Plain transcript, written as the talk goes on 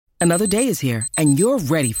Another day is here, and you're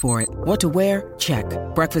ready for it. What to wear? Check.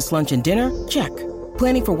 Breakfast, lunch, and dinner? Check.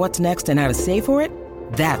 Planning for what's next and how to save for it?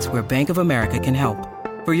 That's where Bank of America can help.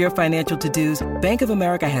 For your financial to-dos, Bank of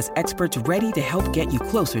America has experts ready to help get you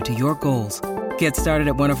closer to your goals. Get started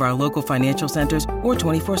at one of our local financial centers or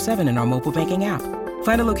 24/7 in our mobile banking app.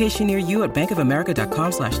 Find a location near you at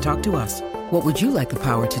bankofamerica.com/talktous. What would you like the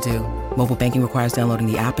power to do? Mobile banking requires downloading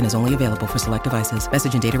the app and is only available for select devices.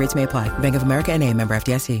 Message and data rates may apply. Bank of America N.A., member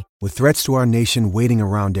FDIC. With threats to our nation waiting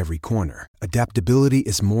around every corner, adaptability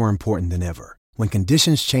is more important than ever. When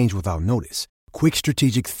conditions change without notice, quick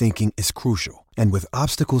strategic thinking is crucial. And with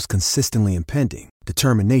obstacles consistently impending,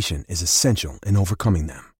 determination is essential in overcoming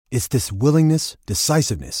them. It's this willingness,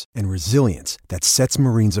 decisiveness, and resilience that sets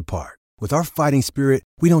Marines apart. With our fighting spirit,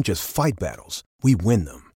 we don't just fight battles, we win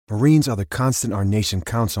them. Marines are the constant our nation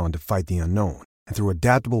counts on to fight the unknown. And through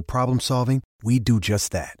adaptable problem solving, we do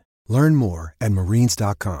just that. Learn more at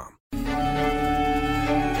marines.com.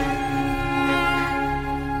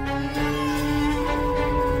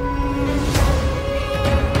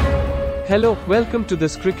 Hello, welcome to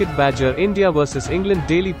this Cricket Badger India vs England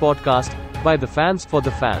daily podcast by the fans for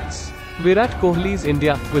the fans. Virat Kohli's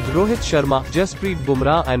India, with Rohit Sharma, Jasprit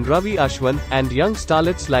Bumrah and Ravi Ashwin, and young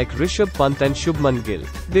starlets like Rishabh Pant and Shubman Gill.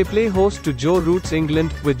 They play host to Joe Root's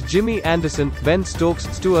England, with Jimmy Anderson, Ben Stokes,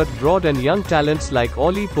 Stuart Broad and young talents like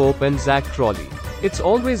Ollie Pope and Zach Crawley. It's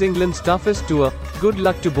always England's toughest tour. Good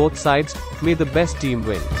luck to both sides. May the best team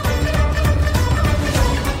win.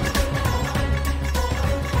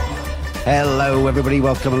 Hello everybody,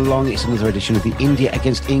 welcome along. It's another edition of the India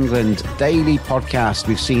against England daily podcast.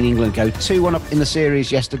 We've seen England go 2-1 up in the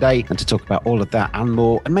series yesterday, and to talk about all of that and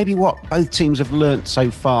more, and maybe what both teams have learnt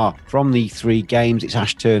so far from the three games, it's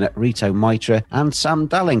Ash Turner, Rito Maitra and Sam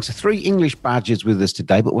Dalling. So three English badgers with us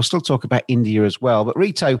today, but we'll still talk about India as well. But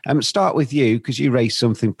Rito, start with you, because you raised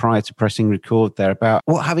something prior to pressing record there about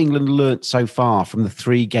what have England learnt so far from the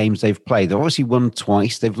three games they've played. They've obviously won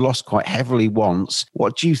twice, they've lost quite heavily once.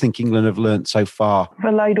 What do you think England have learnt so far?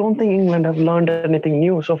 Well, I don't think England have learned anything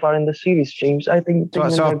new so far in the series, James. I think so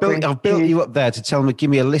I've built you up there to tell me, give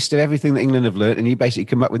me a list of everything that England have learnt, and you basically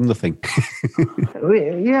come up with nothing.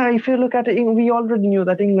 Yeah, if you look at it, we already knew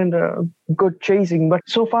that England are good chasing, but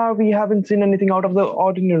so far we haven't seen anything out of the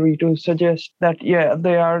ordinary to suggest that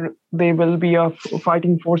they will be a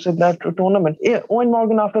fighting force in that tournament. Yeah, Owen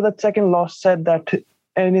Morgan, after that second loss, said that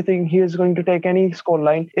anything, he is going to take any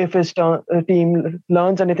scoreline if his team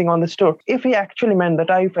learns anything on this tour. If he actually meant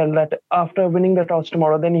that, I felt that after winning the toss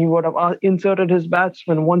tomorrow, then he would have inserted his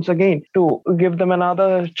batsmen once again to give them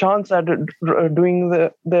another chance at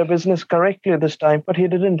doing their business correctly this time. But he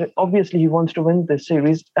didn't. Obviously, he wants to win this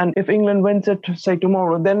series. And if England wins it, say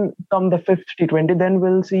tomorrow, then come the fifth T20, then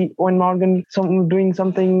we'll see Owen Morgan doing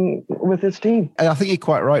something with his team. I think you're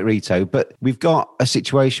quite right, Rito, but we've got a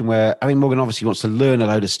situation where, Morgan obviously wants to learn a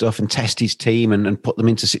load of stuff and test his team and put them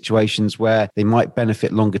into situations where they might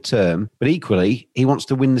benefit longer term. But equally, he wants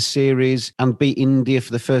to win the series and beat India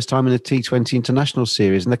for the first time in the T20 International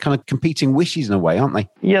Series. And they're kind of competing wishes in a way, aren't they?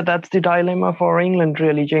 Yeah, that's the dilemma for England,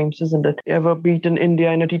 really, James, isn't it? They ever beaten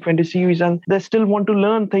India in a T20 series, and they still want to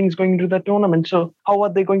learn things going into the tournament. So how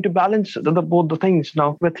are they going to balance both the things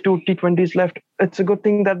now? With two T20s left, it's a good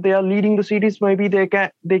thing that they are leading the series. Maybe they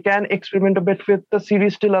can experiment a bit with the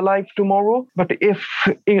series still alive tomorrow. But if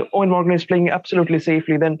Owen Morgan is playing absolutely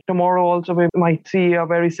safely, then tomorrow also we might see a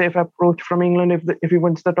very safe approach from England. If he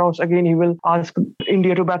wins the toss again, he will ask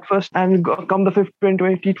India to bat first, and come the fifth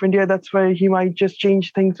T20, that's where he might just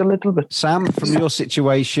change things a little bit. Sam, from your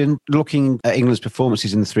situation, looking at England's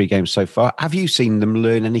performances in the three games so far, have you seen them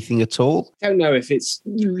learn anything at all? I don't know if it's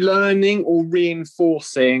learning or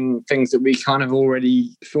reinforcing things that we kind of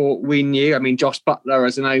already thought we knew. Josh Buttler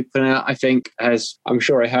as an opener, I think, I'm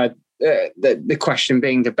sure I heard the question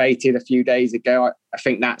being debated a few days ago. I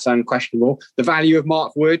think that's unquestionable. The value of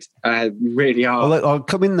Mark Wood really are. Well, I'll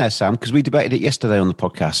come in there, Sam, because we debated it yesterday on the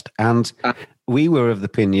podcast, and we were of the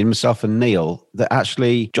opinion, myself and Neil, that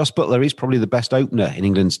actually Josh Buttler is probably the best opener in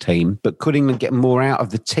England's team, but could England get more out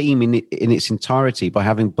of the team in its entirety by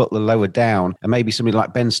having Buttler lower down and maybe somebody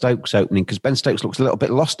like Ben Stokes opening? Because Ben Stokes looks a little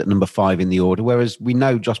bit lost at number 5 in the order, whereas we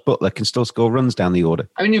know Josh Buttler can still score runs down the order.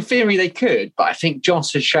 In theory they could, but I think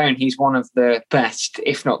Josh has shown he's one of the best,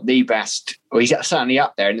 if not the best. Well, he's certainly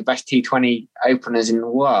up there in the best T20 openers in the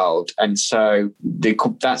world. And so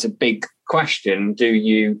that's a big question. Do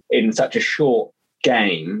you, in such a short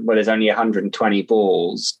game where there's only 120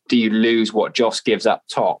 balls, do you lose what Joss gives up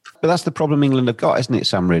top? But that's the problem England have got, isn't it,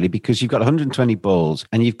 Sam, really? Because you've got 120 balls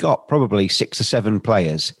and you've got probably 6 or 7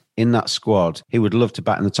 players in that squad who would love to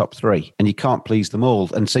bat in the top three, and you can't please them all.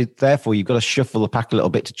 And so therefore you've got to shuffle the pack a little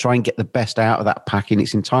bit to try and get the best out of that pack in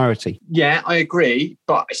its entirety. Yeah, I agree.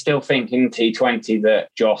 But I still think in T20 that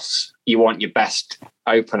Joss, you want your best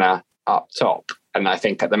opener up top. And I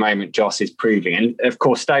think at the moment, Joss is proving. And of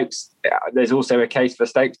course, Stokes, there's also a case for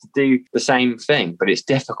Stokes to do the same thing, but it's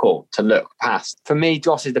difficult to look past. For me,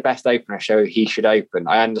 Joss is the best opener, so he should open.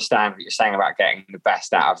 I understand what you're saying about getting the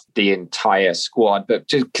best out of the entire squad, but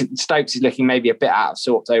just Stokes is looking maybe a bit out of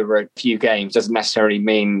sorts over a few games. Doesn't necessarily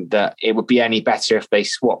mean that it would be any better if they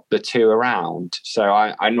swap the two around. So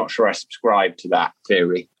I'm not sure I subscribe to that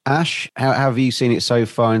theory. Ash, how have you seen it so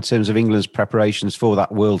far in terms of England's preparations for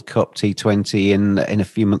that World Cup T20 in a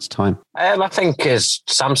few months' time? I think, as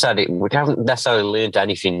Sam said, we haven't necessarily learned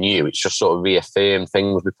anything new. It's just sort of reaffirmed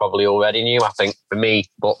things we probably already knew. I think, for me,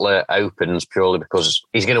 Buttler opens purely because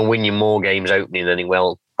he's going to win you more games opening than he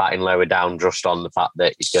will batting lower down, just on the fact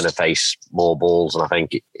that he's going to face more balls. And I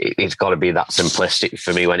think it's got to be that simplistic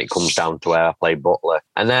for me when it comes down to where I play Buttler.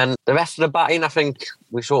 And then the rest of the batting, I think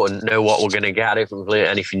we sort of know what we're going to get. I don't think we've learned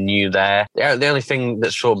anything new there. The only thing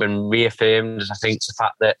that's sort of been reaffirmed is, I think, the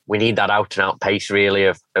fact that we need that out-and-out pace, really,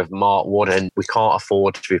 of Mark Wood, and we can't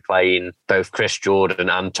afford to be playing both Chris Jordan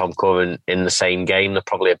and Tom Curran in the same game. They're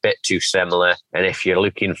probably a bit too similar. And if you're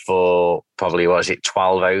looking for probably,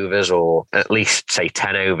 12 overs, or at least, say,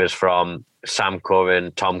 10 overs from Sam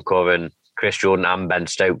Curran, Tom Curran, Chris Jordan and Ben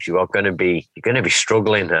Stokes, you're going to be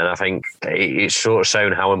struggling. And I think it's sort of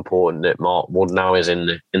shown how important that Mark Wood now is in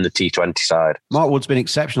the T20 side. Mark Wood's been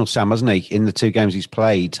exceptional, Sam, hasn't he, in the two games he's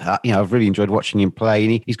played? I've really enjoyed watching him play,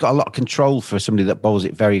 and he's got a lot of control for somebody that bowls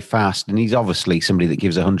it very fast, and he's obviously somebody that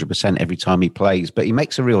gives 100% every time he plays, but he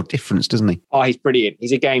makes a real difference, doesn't he? Oh, he's brilliant.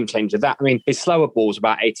 He's a game changer. His slower ball's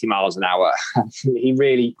about 80 miles an hour. He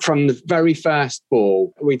really, from the very first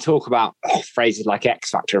ball, we talk about phrases like X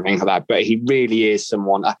Factor and things like that, but he really is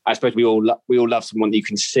someone, I suppose we all love someone that you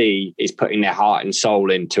can see is putting their heart and soul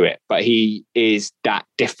into it, but he is that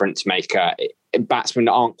difference maker. Batsmen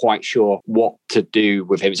aren't quite sure what to do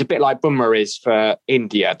with him. It's a bit like Bumrah is for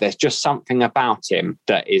India. There's just something about him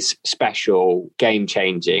that is special,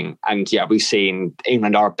 game-changing. And yeah, we've seen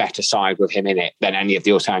England are a better side with him in it than any of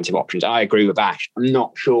the alternative options. I agree with Ash. I'm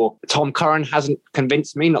not sure. Tom Curran hasn't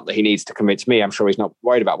convinced me. Not that he needs to convince me. I'm sure he's not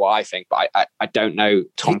worried about what I think, but I don't know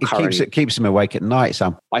Tom Curran. It keeps him awake at night,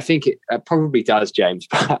 Sam. I think it probably does, James.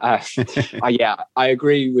 But yeah, I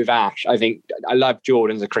agree with Ash. I love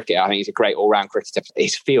Jordan as a cricketer. I think he's a great all-round cricketer.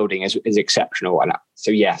 His fielding is exceptional. And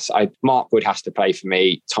so, yes, Mark Wood has to play for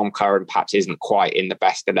me. Tom Curran perhaps isn't quite in the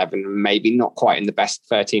best 11, maybe not quite in the best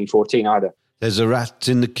 13, 14 either. There's a rat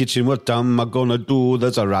in the kitchen, what am I gonna do?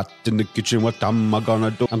 There's a rat in the kitchen, what am I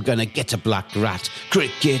gonna do? I'm gonna get a black rat,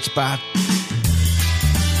 cricket bat.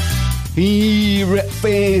 Here it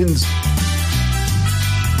fans.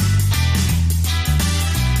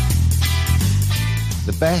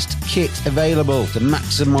 The best kit available to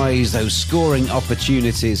maximise those scoring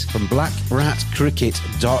opportunities from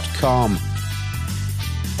blackratcricket.com.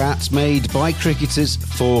 Bats made by cricketers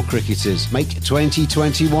for cricketers. Make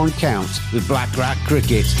 2021 count with Black Rat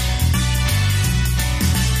Cricket.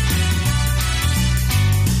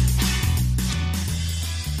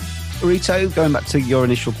 Rito, going back to your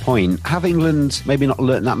initial point, have England maybe not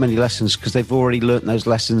learnt that many lessons because they've already learnt those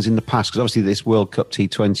lessons in the past? Because obviously this World Cup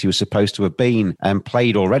T20 was supposed to have been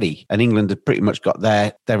played already, and England had pretty much got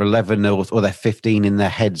their 11 or their 15 in their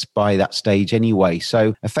heads by that stage anyway.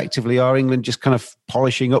 So effectively, are England just kind of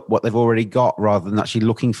polishing up what they've already got rather than actually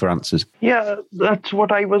looking for answers? Yeah, that's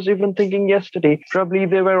what I was even thinking yesterday. Probably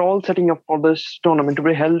they were all setting up for this tournament to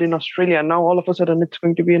be held in Australia, and now all of a sudden it's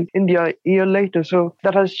going to be in India a year later. So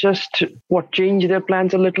that has just changed their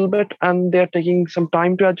plans a little bit, and they're taking some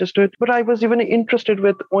time to adjust to it. But I was even interested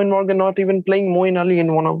with Owen Morgan not even playing Moeen Ali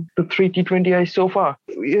in one of the 3 T20Is so far.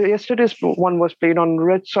 Yesterday's one was played on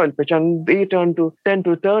red soil pitch, and they tend to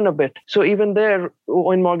turn a bit. So even there,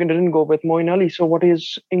 Owen Morgan didn't go with Moeen Ali. So what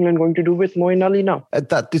is England going to do with Moeen Ali now?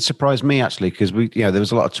 That did surprise me, actually, because there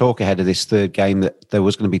was a lot of talk ahead of this third game that there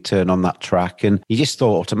was going to be turn on that track, and you just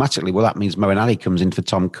thought automatically, well, that means Moeen Ali comes in for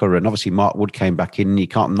Tom Curran. Obviously, Mark Wood came back in, and you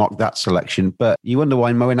can't knock that selection, but you wonder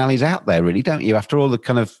why Moeen Ali's out there, really, don't you? After all the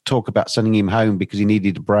kind of talk about sending him home because he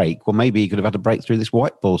needed a break, well, maybe he could have had a break through this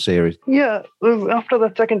white ball series. Yeah, after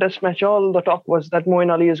that second test match, all the talk was that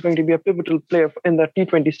Moeen Ali is going to be a pivotal player in the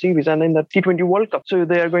T20 series and in the T20 World Cup. So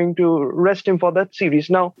they are going to rest him for that that series.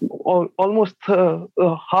 Now, almost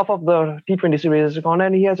half of the T20 series is gone,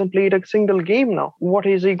 and he hasn't played a single game now. What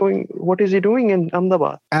is he doing in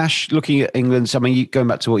Ahmedabad? Ash, looking at England, I mean, going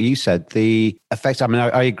back to what you said, the effect, I mean,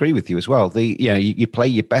 I agree with you as well. You play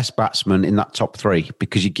your best batsman in that top three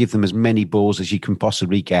because you give them as many balls as you can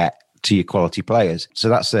possibly get to your quality players. So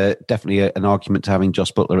that's definitely an argument to having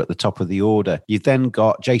Jos Buttler at the top of the order. You've then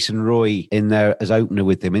got Jason Roy in there as opener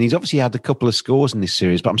with him, and he's obviously had a couple of scores in this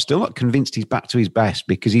series, but I'm still not convinced he's back to his best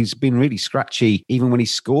because he's been really scratchy even when he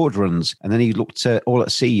scored runs, and then he looked all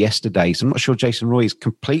at sea yesterday. So I'm not sure Jason Roy has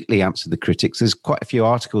completely answered the critics. There's quite a few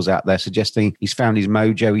articles out there suggesting he's found his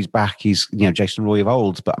mojo, he's back, he's Jason Roy of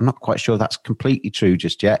old, but I'm not quite sure that's completely true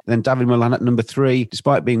just yet. Then David Malan at number 3,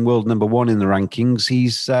 despite being world number 1 in the rankings,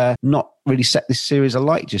 he's not really set this series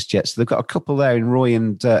alight just yet. So they've got a couple there in Roy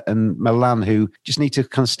and Malan who just need to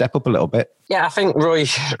kind of step up a little bit. Yeah, I think Roy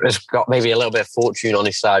has got maybe a little bit of fortune on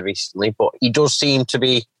his side recently, but he does seem to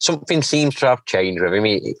be, something seems to have changed with him.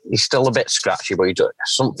 He's still a bit scratchy, but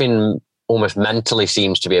something almost mentally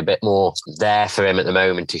seems to be a bit more there for him at the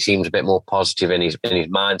moment. He seems a bit more positive in his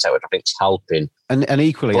mindset, which I think is helping. And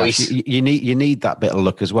equally, you need that bit of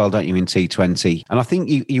luck as well, don't you, in T20? And I think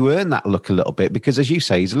you earn that luck a little bit because, as you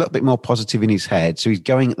say, he's a little bit more positive in his head. So he's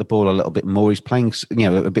going at the ball a little bit more. He's playing,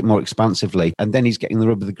 a bit more expansively. And then he's getting the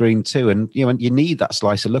rub of the green too. And, you need that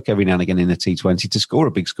slice of luck every now and again in a T20 to score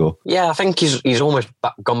a big score. Yeah, I think he's almost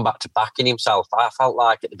gone back to backing himself. I felt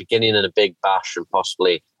like at the beginning of the Big Bash and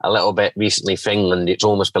possibly a little bit recently for England, it's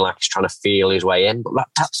almost been like he's trying to feel his way in. But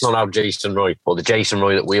that's not how Jason Roy, or the Jason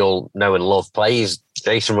Roy that we all know and love, plays.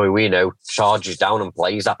 Jason Roy, we know, charges down and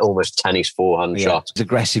plays that almost tennis forehand shot. He's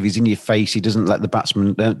aggressive, he's in your face, he doesn't let the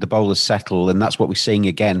batsman, the bowlers settle, and that's what we're seeing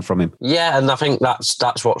again from him. Yeah, and I think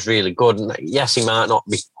that's what's really good. And yes, he might not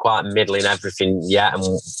be quite middling everything yet, and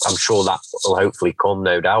I'm sure that will hopefully come,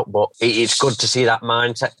 no doubt, but it's good to see that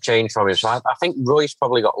mindset change from him. So I think Roy's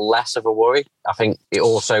probably got less of a worry. I think it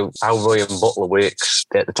also, how Roy and Buttler works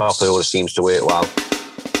at the top of the order seems to work well.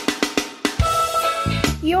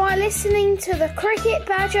 You are listening to the Cricket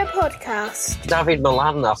Badger podcast. David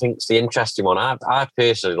Malan, I think, is the interesting one. I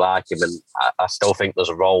personally like him, and I still think there's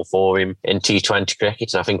a role for him in T20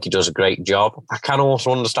 cricket, and I think he does a great job. I can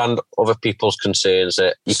also understand other people's concerns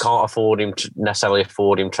that you can't necessarily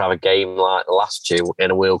afford him to have a game like the last two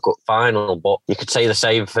in a World Cup final, but you could say the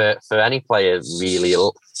same for any player, really.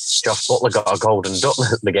 Jos Buttler got a golden duck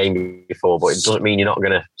the game before, but it doesn't mean you're not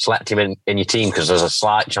going to select him in your team because there's a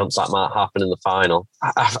slight chance that might happen in the final.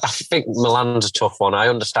 I think Milan's a tough one. I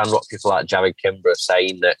understand what people like Jared Kimber are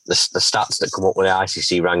saying, that the stats that come up with the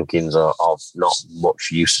ICC rankings are of not much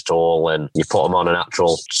use at all, and you put them on an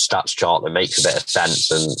actual stats chart that makes a bit of sense,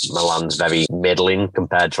 and Milan's very middling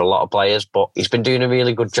compared to a lot of players, but he's been doing a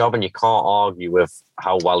really good job, and you can't argue with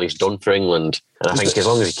how well he's done for England. And I think as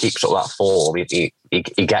long as he keeps up that form,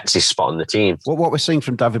 he gets his spot in the team. What we're seeing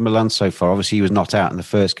from David Malan so far, obviously he was not out in the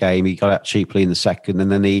first game. He got out cheaply in the second,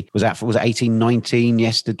 and then he was out for 18-19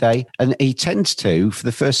 yesterday. And he tends to, for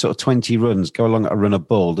the first sort of 20 runs, go along at a run of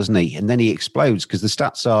ball, doesn't he? And then he explodes because the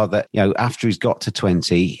stats are that, after he's got to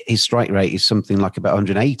 20, his strike rate is something like about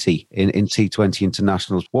 180 in T20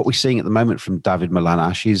 internationals. What we're seeing at the moment from David Malan,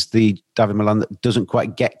 Ash, is the David Malan that doesn't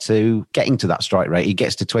quite getting to that strike rate. He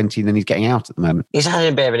gets to 20 and then he's getting out at the moment. He's had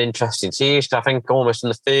a bit of an interesting series. I think almost in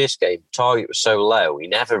the first game, target was so low, he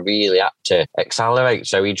never really had to accelerate.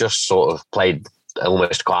 So he just sort of played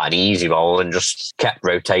almost quite an easy role and just kept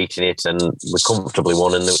rotating it, and we comfortably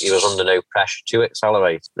won, and he was under no pressure to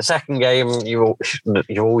accelerate. The second game, you're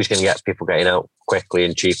always going to get people getting out quickly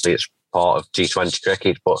and cheaply. It's part of T20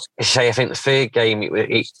 cricket, but I think the third game,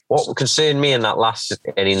 what concerned me in that last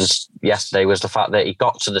innings yesterday was the fact that he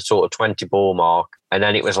got to the sort of 20 ball mark, and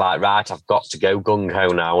then it was like, right, I've got to go gung-ho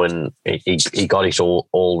now, and he got it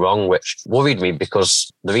all wrong, which worried me,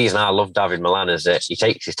 because the reason I love David Malan is that he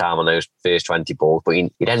takes his time on those first 20 balls, but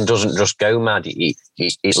he then doesn't just go mad.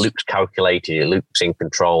 It looks calculated, it looks in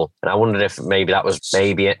control, and I wondered if maybe that was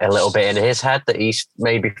maybe a little bit in his head, that he's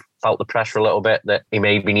maybe felt the pressure a little bit, that he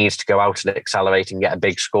maybe needs to go out and accelerate and get a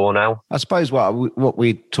big score now. I suppose what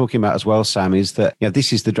we're talking about as well, Sam, is that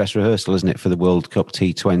this is the dress rehearsal, isn't it, for the World Cup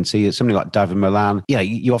T20. It's somebody like David Malan.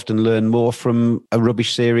 You often learn more from a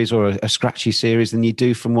rubbish series or a scratchy series than you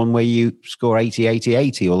do from one where you score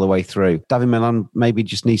 80 all the way through. David Malan maybe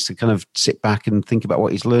just needs to kind of sit back and think about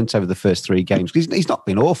what he's learnt over the first 3 games. He's not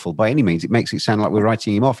been awful by any means. It makes it sound like we're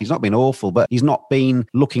writing him off. He's not been awful, but he's not been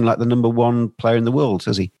looking like the number 1 player in the world,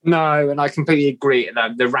 has he? No, and I completely agree.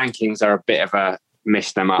 The rankings are a bit of a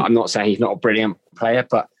misnomer. I'm not saying he's not a brilliant player,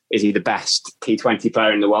 but is he the best T20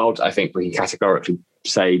 player in the world? I think we can categorically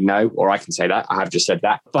say no, or I can say that. I have just said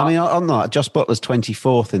that. But, I mean, on that, Josh Butler's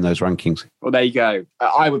 24th in those rankings. Well, there you go.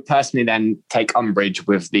 I would personally then take umbrage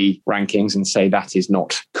with the rankings and say that is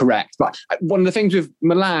not correct. But one of the things with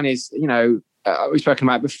Milan is, we've spoken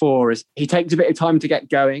about before, is he takes a bit of time to get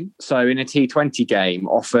going. So in a T20 game,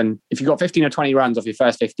 often if you've got 15 or 20 runs off your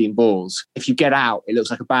first 15 balls, if you get out, it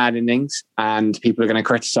looks like a bad innings and people are going to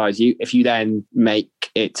criticise you. If you then make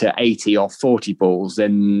it to 80 or 40 balls,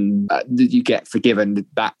 then you get forgiven.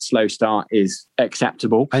 That slow start is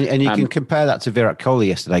acceptable. And you can compare that to Virat Kohli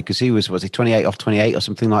yesterday, because he was he 28 off 28 or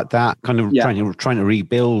something like that, kind of trying to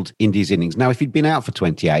rebuild India's innings. Now, if he'd been out for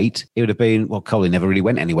 28, it would have been, well, Kohli never really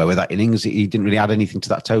went anywhere with that innings. He didn't really add anything to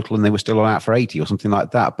that total, and they were still all out for 80 or something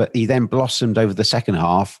like that. But he then blossomed over the second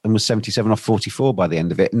half and was 77 off 44 by the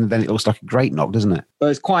end of it. And then it looks like a great knock, doesn't it? Well,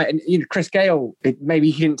 it's quite, and Chris Gale,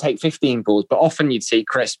 maybe he didn't take 15 balls, but often you'd see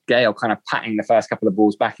Chris Gale kind of patting the first couple of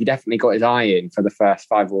balls back. He definitely got his eye in for the first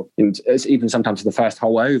 5 or even sometimes the first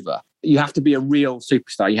whole over. You have to be a real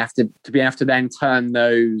superstar. You have to be able to then turn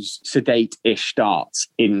those sedate-ish starts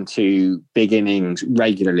into big innings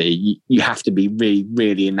regularly. You have to be really,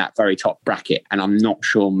 really in that very top bracket. And I'm not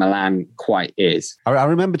sure Milan quite is. I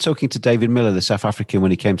remember talking to David Miller, the South African, when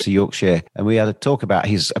he came to Yorkshire, and we had a talk about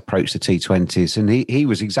his approach to T20s. And he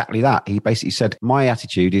was exactly that. He basically said, my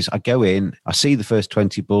attitude is I go in, I see the first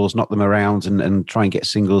 20 balls, knock them around and try and get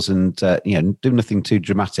singles and do nothing too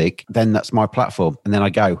dramatic. Then that's my platform. And then I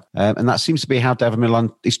go. And that seems to be how David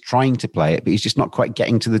Milan is trying to play it, but he's just not quite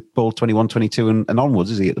getting to the ball 21, 22 and onwards,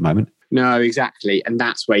 is he, at the moment? No, exactly. And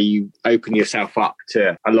that's where you open yourself up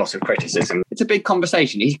to a lot of criticism. It's a big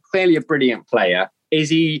conversation. He's clearly a brilliant player. Is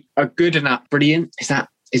he a good enough brilliant? Is that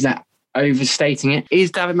overstating it?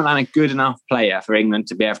 Is David Milan a good enough player for England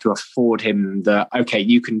to be able to afford him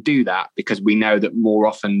you can do that, because we know that more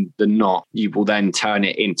often than not, you will then turn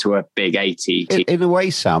it into a big 80. In a way,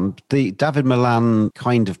 Sam, the David Milan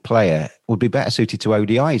kind of player would be better suited to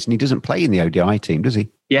ODIs, and he doesn't play in the ODI team, does he?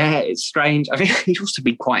 Yeah, it's strange. I think he'd also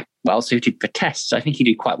be quite well suited for tests. I think he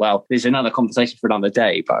did quite well. There's another conversation for another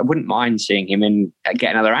day, but I wouldn't mind seeing him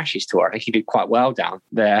get another Ashes tour. I think he did quite well down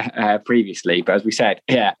there previously. But as we said,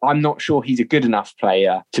 I'm not sure he's a good enough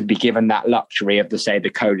player to be given that luxury of the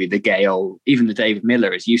Kohli, the Gale, even the David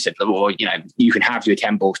Miller, as you said, you can have your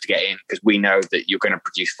 10 balls to get in because we know that you're going to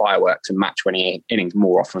produce fireworks and match-winning innings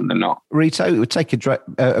more often than not. Rito, it would take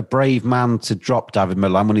a brave man to drop David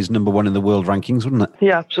Milan when he's number one in the world rankings, wouldn't it?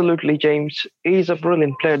 Yeah, absolutely, James. He's a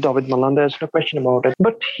brilliant player, David Milan. There's no question about it.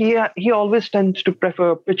 But he always tends to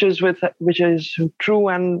prefer pitches which is true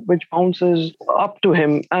and which bounces up to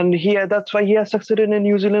him. And that's why he has succeeded in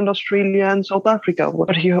New Zealand, Australia, and South Africa.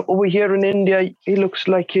 But over here in India, he looks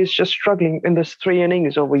like he's just struggling in this 3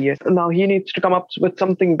 innings over here. Now he needs to come up with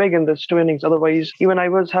something big in this 2 innings. Otherwise, even I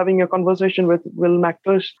was having a conversation with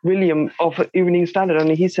William of Evening Standard,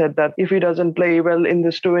 and he said that if he doesn't play well in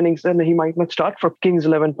this 2 innings, then he might not start for Kings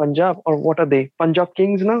 11 Punjab, or what are they? Punjab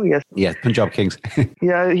Kings now? Yes. Yeah, Punjab Kings.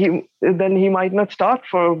 Yeah, he might not start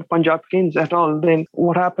for Punjab Kings at all. Then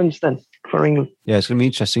what happens then for England? Yeah, it's going to be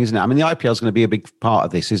interesting, isn't it? I mean, the IPL is going to be a big part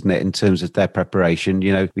of this, isn't it, in terms of their preparation?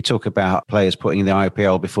 We talk about players putting in the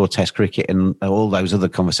IPL before Test cricket and all those other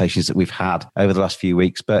conversations that we've had over the last few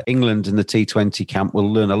weeks. But England and the T20 camp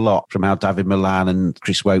will learn a lot from how David Milan and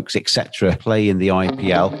Chris Wokes, etc., play in the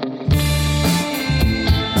IPL.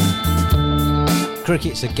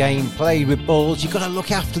 Cricket's a game played with balls. You've got to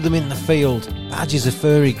look after them in the field. Badgers are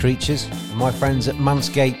furry creatures. And my friends at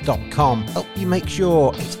manscaped.com help you make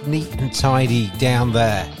sure it's neat and tidy down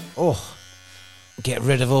there. Oh, get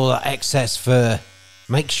rid of all that excess fur.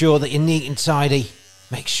 Make sure that you're neat and tidy.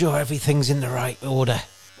 Make sure everything's in the right order.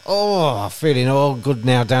 Oh, feeling all good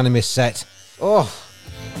now down in my set. Oh,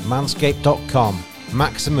 manscaped.com.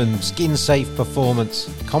 Maximum skin-safe performance,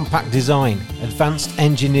 compact design, advanced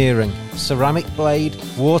engineering, ceramic blade,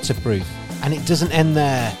 waterproof. And it doesn't end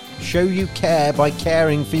there. Show you care by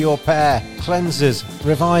caring for your pair. Cleansers,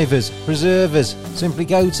 revivers, preservers. Simply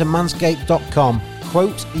go to manscaped.com,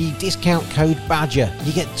 quote the discount code BADGER.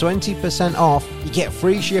 You get 20% off, you get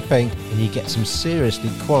free shipping, and you get some seriously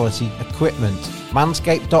quality equipment.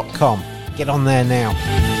 Manscaped.com. Get on there now.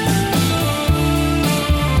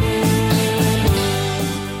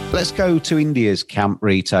 Let's go to India's camp,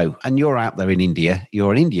 Rito. And you're out there in India.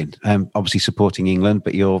 You're an Indian, obviously supporting England,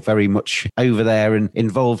 but you're very much over there and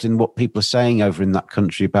involved in what people are saying over in that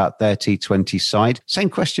country about their T20 side. Same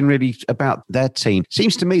question really about their team.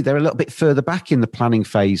 Seems to me they're a little bit further back in the planning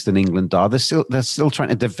phase than England are. They're still trying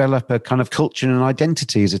to develop a kind of culture and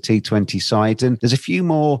identity as a T20 side. And there's a few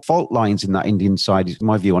more fault lines in that Indian side, is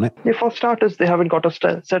my view on it. Yeah, for starters, they haven't got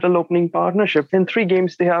a settled opening partnership. In 3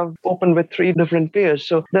 games, they have opened with 3 different players.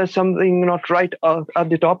 So there's something not right at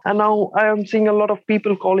the top. And now I am seeing a lot of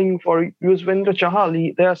people calling for Yuzvendra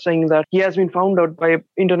Chahal. They are saying that he has been found out by an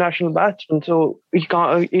international batsman, so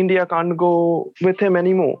India can't go with him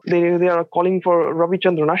anymore. They are calling for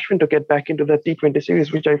Ravichandran Ashwin to get back into the T20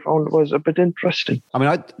 series, which I found was a bit interesting. I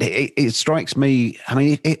mean, it strikes me. I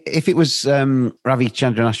mean, if it was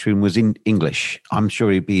Ravichandran Ashwin was in English, I'm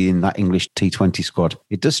sure he'd be in that English T20 squad.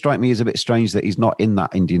 It does strike me as a bit strange that he's not in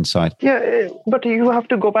that Indian side. Yeah, but you have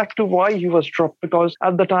to go back to why he was dropped, because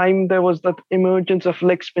at the time there was that emergence of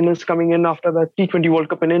leg spinners coming in after the T20 World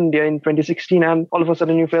Cup in India in 2016, and all of a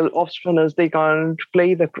sudden you feel off spinners, they can't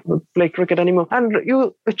play cricket anymore. And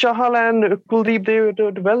Chahal and Kuldeep, they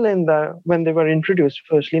did well when they were introduced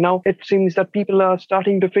firstly. Now it seems that people are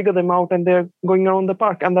starting to figure them out and they're going around the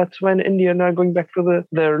park, and that's when India are going back to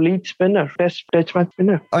their lead spinner, best test-match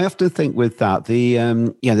spinner. I often think with that,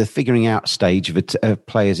 the figuring out stage of a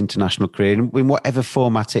player's international career, in whatever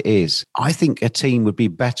format it is, I think a team would be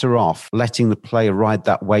better off letting the player ride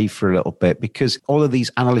that wave for a little bit, because all of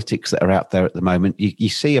these analytics that are out there at the moment, you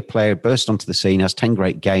see a player burst onto the scene, has 10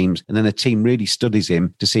 great games, and then a team really studies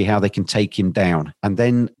him to see how they can take him down. And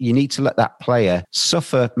then you need to let that player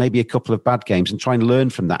suffer maybe a couple of bad games and try and learn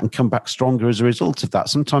from that and come back stronger as a result of that.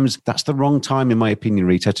 Sometimes that's the wrong time, in my opinion,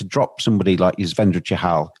 Rita, to drop somebody like Yuzvendra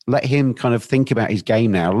Chahal. Let him kind of think about his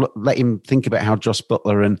game now. Let him think about how Jos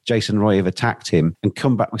Buttler and Jason Roy have attacked him and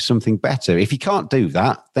come back with something better. If he can't do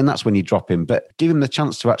that, then that's when you drop him. But give him the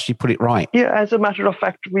chance to actually put it right. Yeah, as a matter of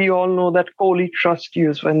fact, we all know that Kohli trusts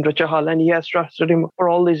Yuzvendra Chahal, and he has trusted him for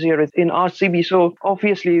all these years in RCB. So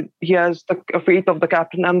obviously he has the faith of the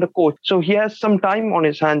captain and the coach. So he has some time on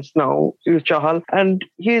his hands now, Chahal, and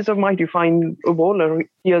he is a mighty fine bowler.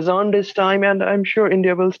 He has earned his time, and I'm sure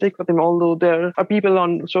India will stick with him, although there are people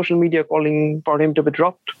on social media calling for him to be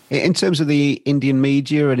dropped. In terms of the Indian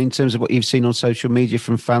media and in terms of what you've seen on social media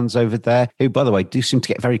from fans over there, who, by the way, do seem to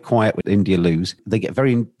get very quiet when India lose. They get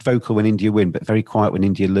very vocal when India win, but very quiet when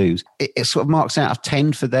India lose. It sort of marks out of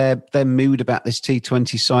 10 for their mood about this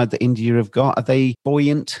T20 side that India have got. Are they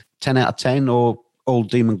buoyant, 10 out of 10, or all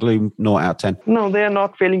doom and gloom, 0 out of 10? No, they are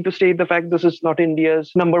not failing to state the fact this is not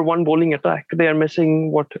India's number one bowling attack. They are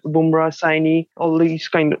missing Bumrah, Saini, all these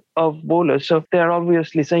kind of bowlers. So they are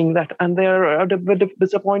obviously saying that. And they are a bit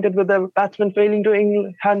disappointed with their batsmen failing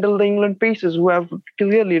to handle the England paces, who have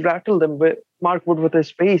clearly rattled them with Mark Wood with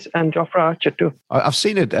his pace, and Jofra Archer too. I've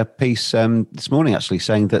seen a piece this morning actually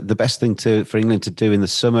saying that the best thing for England to do in the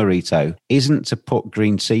summer, Rito, isn't to put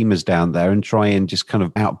green seamers down there and try and just kind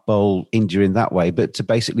of out-bowl India in that way, but to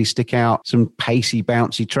basically stick out some pacey,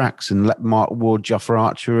 bouncy tracks and let Mark Wood, Jofra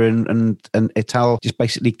Archer and Ital just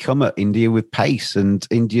basically come at India with pace. And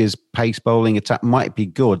India's pace bowling attack might be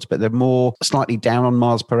good, but they're more slightly down on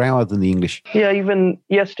miles per hour than the English. Yeah, even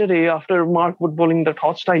yesterday after Mark Wood bowling that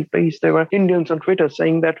hostile pace, there were Indians on Twitter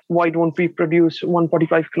saying that why don't we produce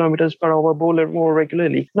 145 kilometers per hour bowler more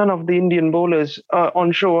regularly? None of the Indian bowlers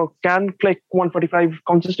on shore can click 145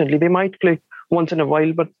 consistently. They might click once in a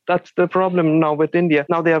while, but that's the problem now with India.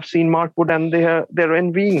 Now they have seen Mark Wood and they're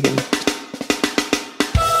envying him.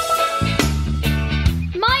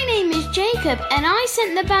 Jacob, and I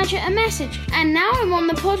sent the Badger a message, and now I'm on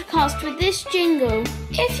the podcast with this jingle.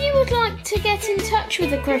 If you would like to get in touch with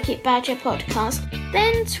the Cricket Badger podcast,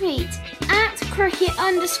 then tweet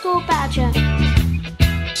 @cricket_badger.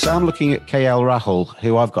 So I'm looking at KL Rahul,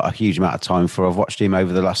 who I've got a huge amount of time for. I've watched him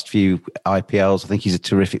over the last few IPLs. I think he's a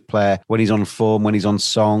terrific player. When he's on form, when he's on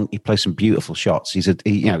song, he plays some beautiful shots. He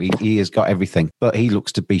has got everything, but he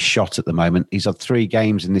looks to be shot at the moment. He's had 3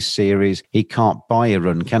 games in this series. He can't buy a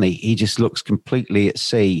run, can he? He just looks completely at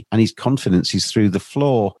sea, and his confidence is through the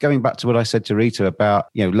floor. Going back to what I said to Rita about,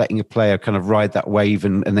 letting a player kind of ride that wave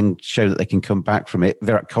and then show that they can come back from it.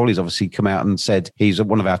 Virat Kohli's obviously come out and said he's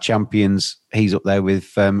one of our champions. He's up there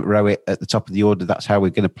with Rohit at the top of the order. That's how we're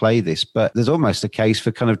going to play this. But there's almost a case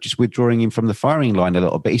for kind of just withdrawing him from the firing line a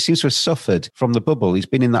little bit. He seems to have suffered from the bubble. He's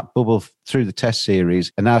been in that bubble through the Test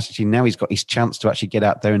series. And now he's got his chance to actually get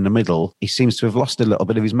out there in the middle. He seems to have lost a little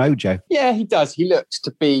bit of his mojo. Yeah, he does. He looks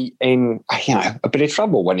to be in a bit of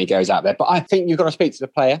trouble when he goes out there. But I think you've got to speak to the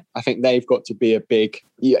player. I think they've got to be a big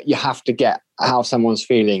you have to get how someone's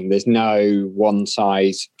feeling. There's no one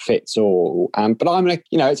size fits all. But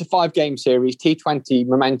it's a 5-game series. T20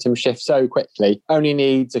 momentum shifts so quickly. Only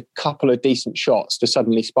needs a couple of decent shots to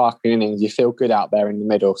suddenly spark an innings. You feel good out there in the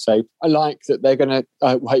middle. So I like that they're going to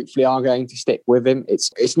hopefully are going to stick with him.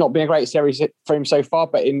 It's not been a great series for him so far,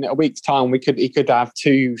 but in a week's time he could have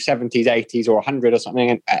 2 70s, 80s, or 100 or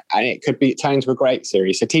something, and it could be turned into a great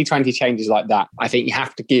series. So T20 changes like that, I think you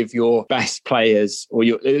have to give your best players, or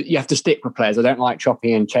you have to stick with players. I don't like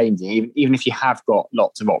chopping and changing, even if you have got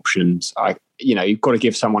lots of options. You've got to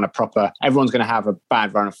give someone everyone's going to have a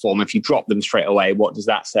bad run of form. If you drop them straight away, what does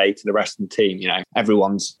that say to the rest of the team?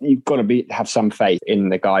 You've got to have some faith in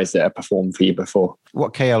the guys that have performed for you before.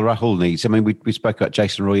 What KL Rahul needs, I mean, we spoke about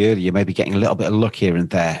Jason Roy earlier, maybe getting a little bit of luck here and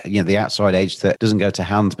there. The outside edge that doesn't go to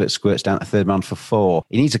hand but squirts down to third man for 4.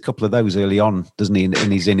 He needs a couple of those early on, doesn't he,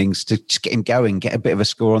 in his innings, to just get him going, get a bit of a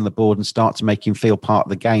score on the board and start to make him feel part of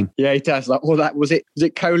the game. Yeah, he does. Was it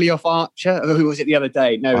Kohli off Archer? Or who was it the other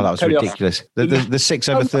day? No, that was Kohli ridiculous. The 6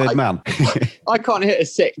 over third man. I can't hit a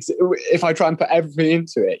 6 if I try and put everything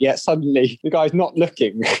into it. Yet suddenly the guy's not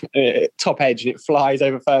looking top edge and it flies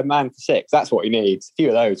over third man for 6. That's what he needs. A few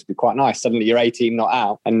of those would be quite nice. Suddenly you're 18 not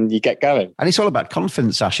out and you get going. And it's all about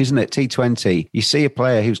confidence, Ash, isn't it? T20, you see a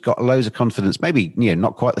player who's got loads of confidence, maybe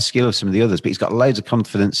not quite the skill of some of the others, but he's got loads of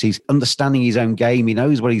confidence. He's understanding his own game. He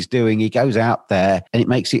knows what he's doing. He goes out there and it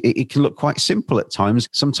makes it can look quite simple at times.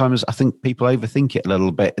 Sometimes I think people overthink it a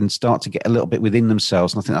little bit and start to get a little bit within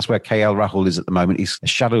themselves. And I think that's where KL Rahul is at the moment. He's a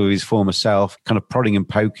shadow of his former self, kind of prodding and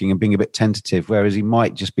poking and being a bit tentative, whereas he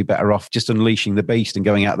might just be better off just unleashing the beast and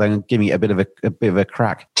going out there and giving it a bit of a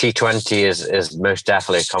crack. T20 is most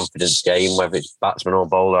definitely a confidence game, whether it's batsman or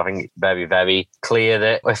bowler. I think it's very, very clear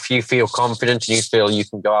that if you feel confident and you feel you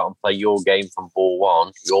can go out and play your game from ball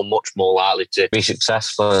 1, you're much more likely to be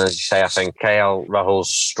successful. And as you say, I think KL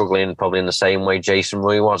Rahul's struggling probably in the same way Jason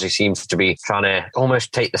Roy was. He seems to be trying to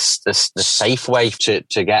almost take the safe way to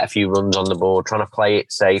get a few runs on the board, trying to play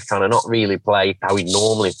it safe, trying to not really play how he'd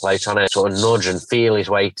normally play, trying to sort of nudge and feel his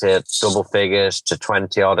way to double figures, to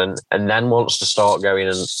 20 odd, and then wants to start going.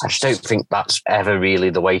 And I just don't think that's ever really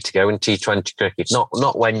the way to go in T20 cricket.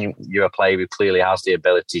 Not when you're a player who clearly has the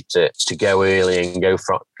ability to go early and go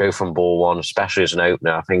from ball 1, especially as an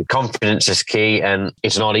opener. I think confidence is key, and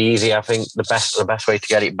it's not easy. I think the best way to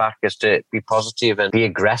get it back is to be positive and be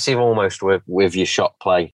aggressive almost with your shot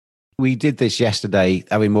play. We did this yesterday,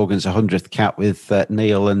 Owen Morgan's 100th cap with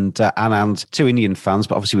Neil and Anand, 2 Indian fans,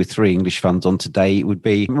 but obviously with 3 English fans on today. It would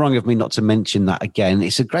be wrong of me not to mention that again.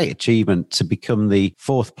 It's a great achievement to become the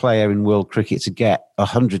 4th player in world cricket to get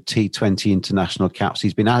 100 T20 international caps.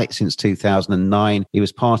 He's been at it since 2009. He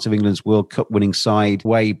was part of England's World Cup winning side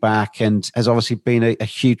way back and has obviously been a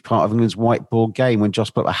huge part of England's white ball game. When Joss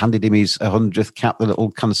Buttler handed him his 100th cap, the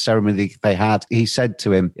little kind of ceremony they had, he said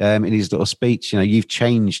to him in his little speech, you've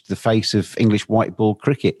changed the face of English white ball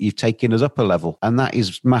cricket. You've taken us up a level. And that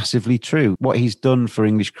is massively true. What he's done for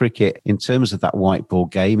English cricket in terms of that white ball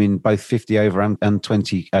game in both 50 over and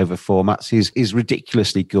 20 over formats is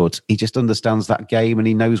ridiculously good. He just understands that game and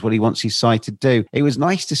he knows what he wants his side to do. It was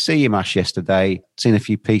nice to see him, Ash, yesterday. Seen a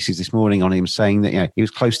few pieces this morning on him saying that he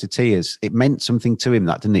was close to tears. It meant something to him,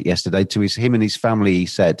 that, didn't it, yesterday? To him and his family, he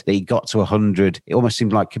said that he got to 100. It almost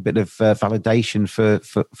seemed like a bit of validation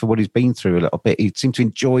for what he's been through a little bit. He seemed to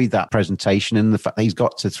enjoy that presentation and the fact that he's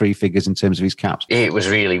got to 3 figures in terms of his caps. It was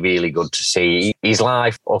really, really good to see. His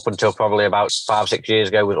life up until probably about 5-6 years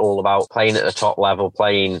ago was all about playing at the top level,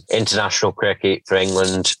 playing international cricket for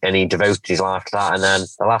England, and he devoted his life to that. And then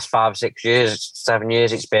the last 5, 6 years, 7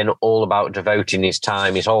 years, it's been all about devoting his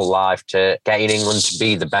time, his whole life, to getting England to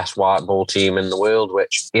be the best white ball team in the world,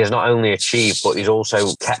 which he has not only achieved, but he's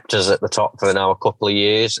also kept us at the top for now a couple of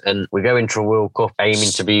years. And we go into a World Cup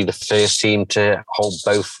aiming to be the first team to hold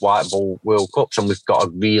both white ball World Cups, and we've got a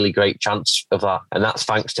really great chance of that. And that's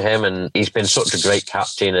thanks to him. And he's been such a great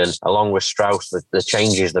captain. And along with Strauss, the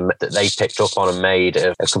changes that they picked up on and made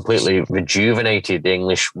have completely rejuvenated the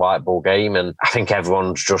English white ball game. And I think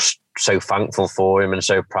everyone's just so thankful for him and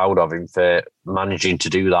so proud of him for managing to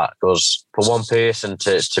do that, because for one person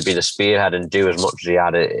to be the spearhead and do as much as he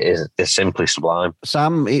had is simply sublime.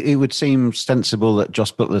 Sam, it would seem sensible that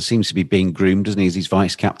Joss Buttler seems to be being groomed, doesn't he, as his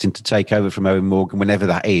vice captain to take over from Owen Morgan whenever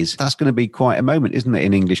that is. That's going to be quite a moment, isn't it,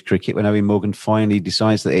 in English cricket, when Owen Morgan finally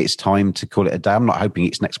decides that it's time to call it a day. I'm not hoping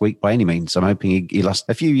it's next week by any means. I'm hoping he lasts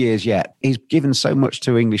a few years yet. He's given so much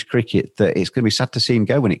to English cricket that it's going to be sad to see him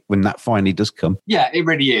go when that finally does come. Yeah, it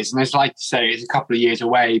really is. And it's like to say, it's a couple of years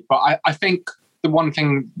away, but I think the one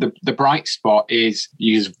thing, the bright spot is,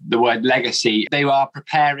 use the word legacy. They are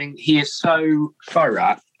preparing. He is so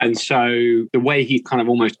thorough And so the way he kind of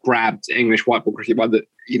almost grabbed English white ball cricket by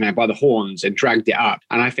the horns and dragged it up.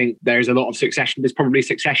 And I think there's probably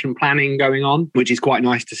succession planning going on, which is quite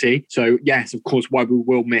nice to see. So yes, of course, White Ball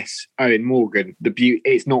will miss Owen Morgan.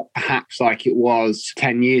 It's not perhaps like it was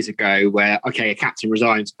 10 years ago where, okay, a captain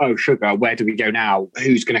resigns. Oh, sugar, where do we go now?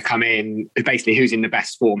 Who's going to come in? Basically, who's in the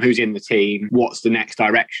best form? Who's in the team? What's the next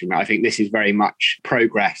direction? I think this is very much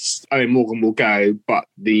progress. Owen Morgan will go, but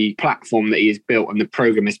the platform that he has built and the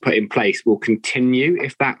programme has put in place will continue,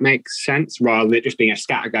 if that makes sense, rather than it just being a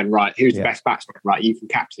scattergun, right? Who's the best batsman? Right, you can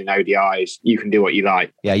captain ODIs, you can do what you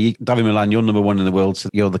like. Yeah, David Milan, you're number one in the world, so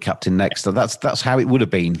you're the captain next. So that's how it would have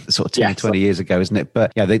been sort of 10, 20 years ago, isn't it?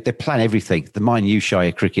 But yeah, they plan everything. The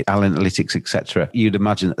minutiae, cricket, analytics, etc. You'd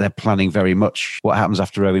imagine that they're planning very much what happens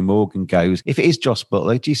after Owen Morgan goes. If it is Jos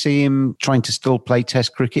Buttler, do you see him trying to still play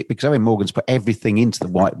Test cricket? Because Owen Morgan's put everything into the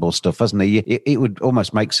white ball stuff, hasn't he? It would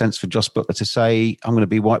almost make sense for Jos Buttler to say, I'm going to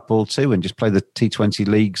be white ball too, and just play the T20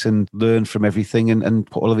 leagues and learn from everything and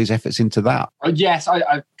put all of his efforts into that. Yes,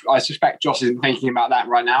 I suspect Joss isn't thinking about that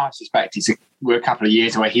right now. I suspect we're a couple of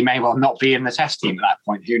years away. He may well not be in the Test team at that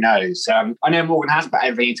point. Who knows? I know Morgan has put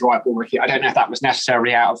everything into white ball cricket. I don't know if that was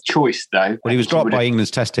necessarily out of choice, though. Well, he was dropped by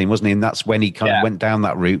England's Test team, wasn't he? And that's when he kind of went down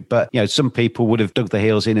that route. But, some people would have dug their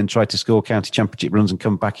heels in and tried to score county championship runs and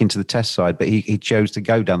come back into the Test side. But he chose to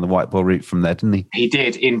go down the white ball route from there, didn't he? He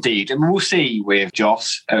did, indeed. And we'll see with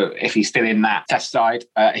Joss, if he's still in that Test side.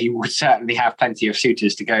 He would certainly have plenty of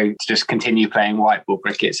suitors to go to just continue playing white ball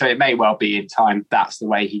cricket. So it may well be in time that's the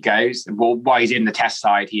way he goes. Well, while he's in the Test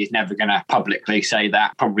side, he is never going to publicly say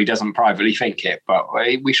that. Probably doesn't privately think it, but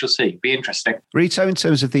we shall see. Be interesting. Rito, in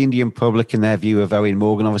terms of the Indian public and their view of Owen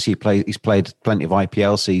Morgan, obviously he's played plenty of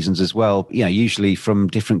IPL seasons as well. Usually from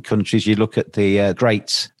different countries, you look at the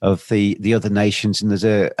greats of the other nations, and there's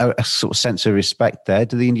a sort of sense of respect there.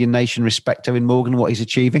 Do the Indian nation respect Owen Morgan and what he's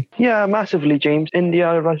achieving? Yeah, massively, James.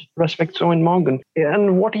 India respects Owen Morgan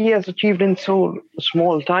and what he has achieved in so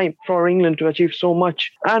small time for England to achieve so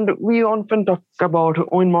much. And we often talk about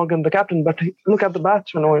Owen Morgan, the captain, but look at the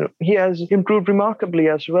batsman. He has improved remarkably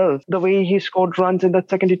as well. The way he scored runs in that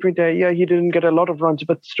second T20, he didn't get a lot of runs,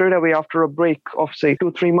 but straight away after a break of, say,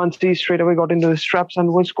 2-3 months, he straight away got into the straps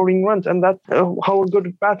and was scoring runs. And that's how a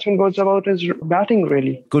good batsman goes about his batting,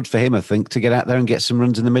 really. Good for him, I think, to get out there and get some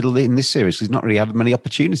runs in the middle in this series. He's not really had many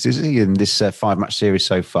opportunities, has he, in this 5-match series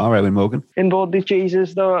so far, Owen Morgan? In both the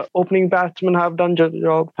chases, the opening batsmen have done the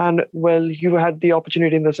job. And, well, you had the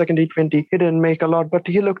opportunity in the second T20. He didn't make a lot, but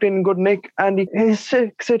he looked in good nick, and his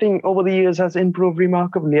sitting over the years has improved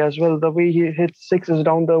remarkably as well. The way he hits sixes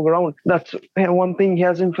down the ground, that's one thing he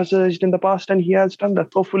has emphasized in the past, and he has done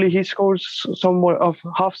that. Hopefully he scores some more of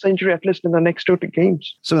half century at least in the next 2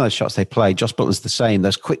 games. Some of those shots they play, Jos Buttler's the same.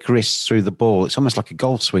 Those quick wrists through the ball, it's almost like a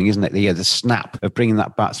golf swing, isn't it? The snap of bringing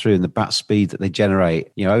that bat through and the bat speed that they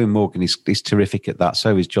generate. Owen Morgan is terrific at that.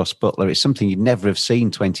 So is Jos Buttler. It's something you'd never have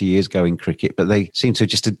seen 20 years ago in cricket, but they seem to have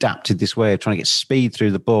just adapted this way of trying to get speed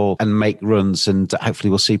through the ball and make runs, and hopefully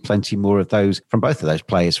we'll see plenty more of those from both of those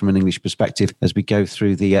players from an English perspective as we go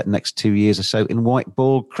through the next 2 years or so in white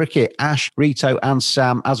ball cricket. Ash, Rito and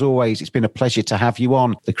Sam, as always, it's been a pleasure to have you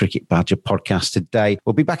on the Cricket Badger podcast today.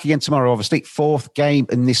 We'll be back again tomorrow, obviously. 4th game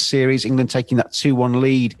in this series, England taking that 2-1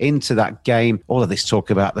 lead into that game. All of this talk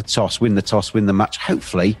about the toss, win the match.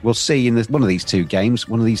 Hopefully we'll see in one of these 2 games,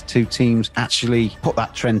 one of these 2 teams actually put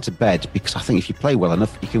that trend to bed, because I think if you play well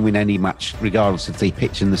enough, you can win any match regardless of the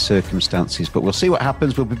pitch and the circumstances. But we'll see what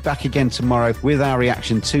happens. We'll be back again tomorrow with our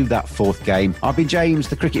reaction to that 4th game. I've been James,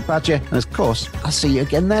 the Cricket Badger, and of course, I'll see you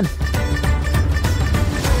again then.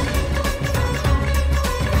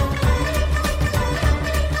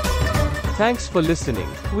 Thanks for listening.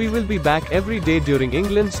 We will be back every day during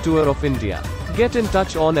England's tour of India. Get in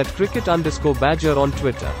touch on @cricket_badger on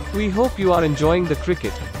Twitter. We hope you are enjoying the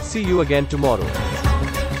cricket. See you again tomorrow.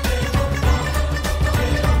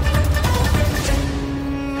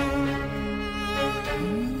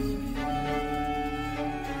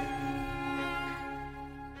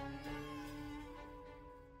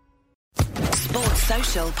 Sports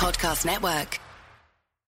Social Podcast Network.